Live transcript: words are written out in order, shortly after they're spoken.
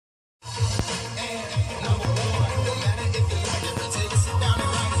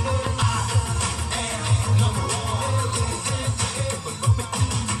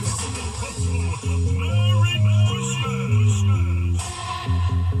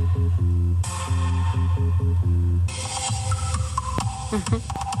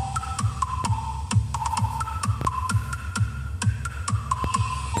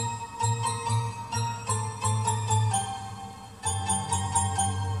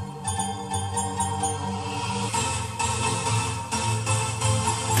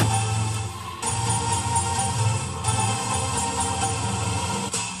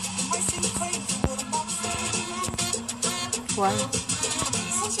Wow.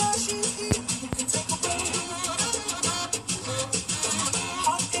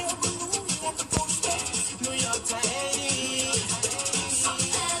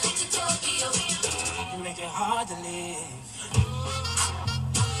 Hard to live.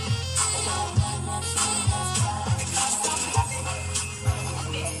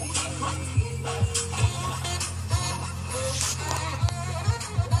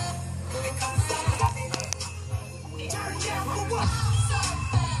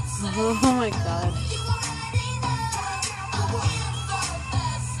 Oh my god.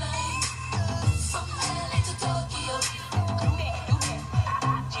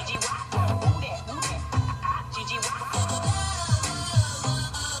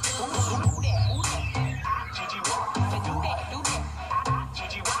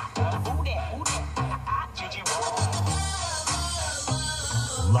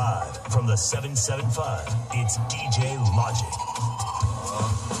 Live from the 775, it's DJ Logic.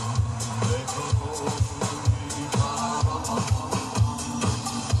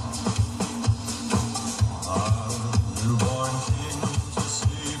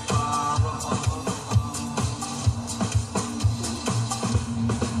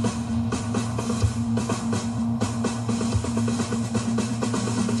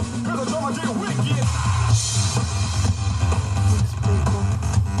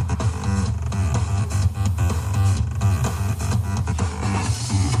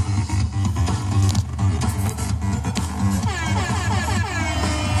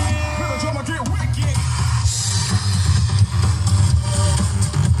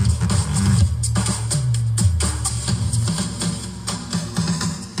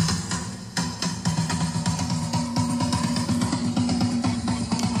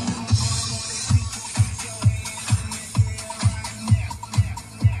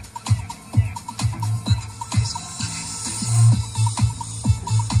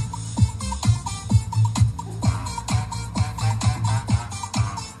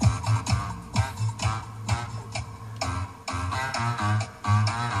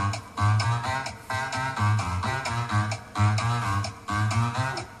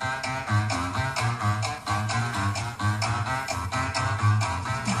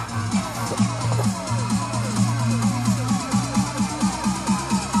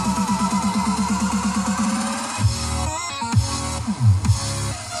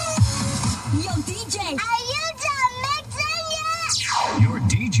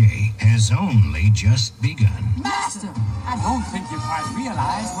 Only just begun. Master, I don't think you quite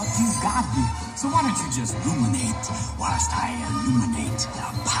realize what you've got here. So why don't you just ruminate whilst I illuminate the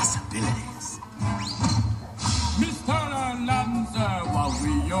possibilities? Mr. Lancer, what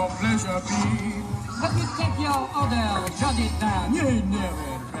will your pleasure be? Let me take your order, jot it down. You ain't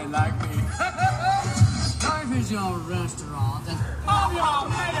never been like me. Life is your restaurant and I'm your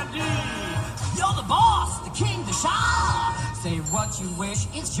melody. You're the boss, the king, the Shah. Say what you wish,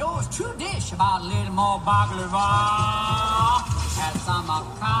 it's yours, true dish. About a little more baklava. Add some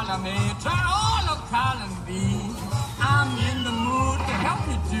column A, try all of column B. I'm in the mood to help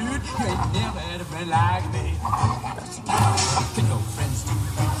you, dude. You ain't never been like me. Can your friends do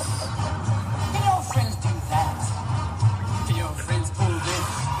this? Can your friends do that? Can your friends pull this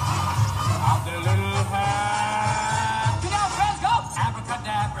out their little hat? Can your friends go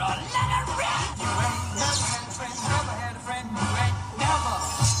abracadabra, let it rip? You ain't never had a friend, never had a friend. You ain't never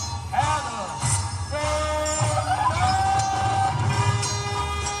had a friend.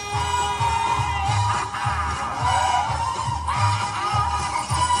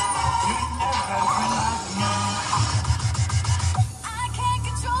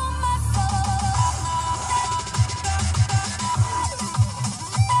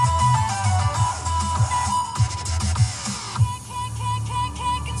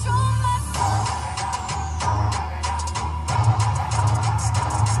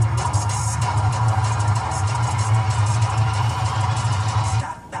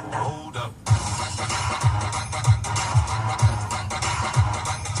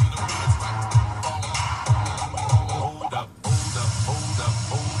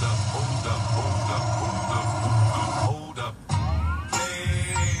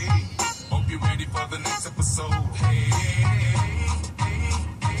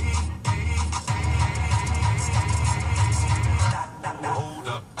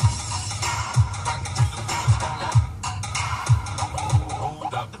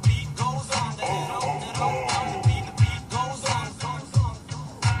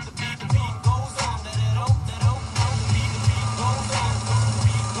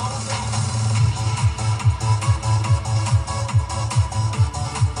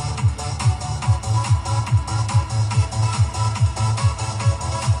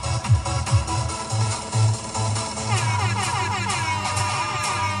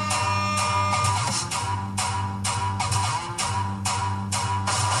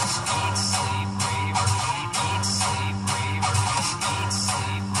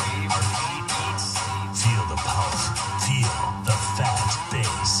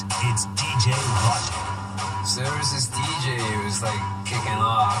 just like kicking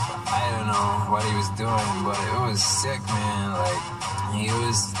off. I don't know what he was doing, but it was sick, man. Like, he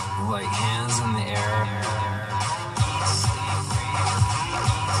was like hands in the air.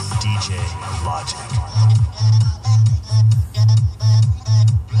 DJ Logic.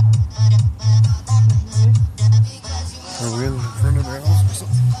 Are we in front of their house or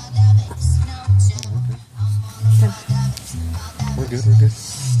something? We're good, we're good.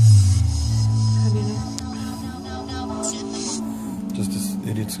 How do you know? Just this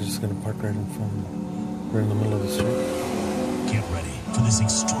idiot's just gonna park right in front. We're in the middle of the street. Get ready for this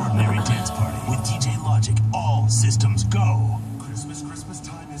extraordinary dance party with DJ Logic. All systems go. Christmas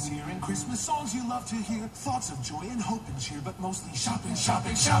time is here, and Christmas songs you love to hear. Thoughts of joy and hope and cheer, but mostly shopping,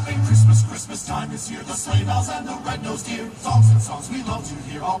 shopping, shopping. Christmas time is here. The sleigh bells and the red-nosed deer. Songs and songs we love to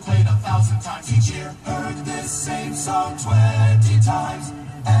hear, all played 1,000 times each year. Heard this same song 20 times,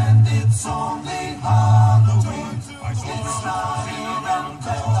 and it's only Halloween. It's not even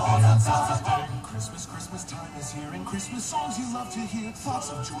cold outside. Christmas time is here, and Christmas songs you love to hear. Thoughts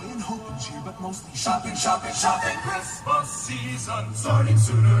of joy and hope and cheer, but mostly shopping, shopping, shopping. Christmas season starting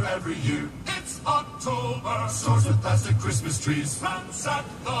sooner every year. It's October. Stores with plastic Christmas trees. Friends at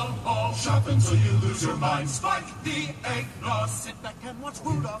the mall. Shop until you lose your mind. Spike the eggnog. Sit back and watch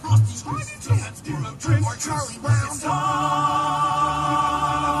Rudolph. Frosty, dance, full of drinks. Or Charlie Brown. It's time.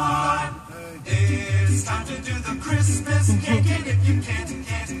 It's time to do the Christmas cake, and if you can't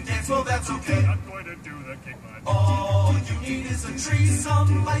dance, well that's okay. I'm going to do the cake. All you need is a tree,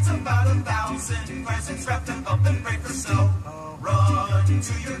 some lights, about 1,000 presents wrapped them up and ready for snow. Run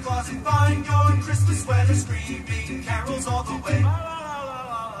to your closet, find your Christmas sweater, screaming carols all the way.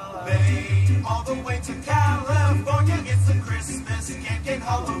 Bay, all the way to California. It's the Christmas cake,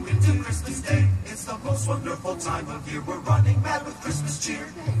 Halloween to Christmas Day. It's the most wonderful time of year. We're running mad with Christmas cheer.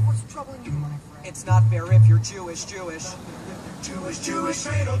 Hey, what's troubling you, my friend? It's not fair if you're Jewish. Jewish,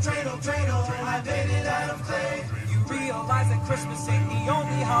 dreidel, I made it out of clay. You realize that Christmas ain't the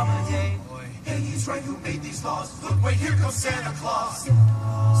only holiday. Hey, he's right, who made these laws? Look, wait, here comes Santa Claus. Santa.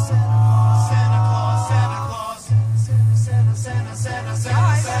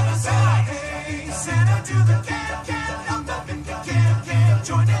 Hey, Santa, do the can,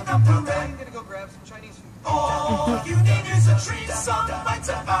 join in the parade. I'm gonna go grab some Chinese food. All you need is a tree, some lights,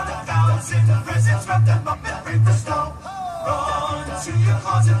 about 1,000 presents, wrap them up and break the snow. Run to your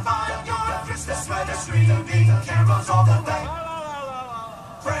closet, find your Christmas sweater, screaming carols all the way.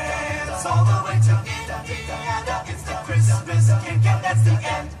 France all the way to Indiana, it's the Christmas cake, and that's the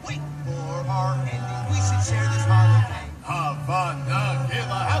end. Wait for our ending, we should share this holiday. Havana, give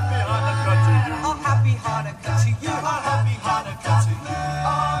a happy Hanukkah to you. A happy Hanukkah to you. A happy Hanukkah to you.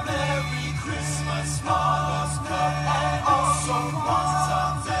 A Merry Christmas, Mama's Cup, and also wants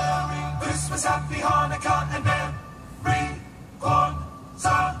a Merry Christmas, Happy Hanukkah, and Merry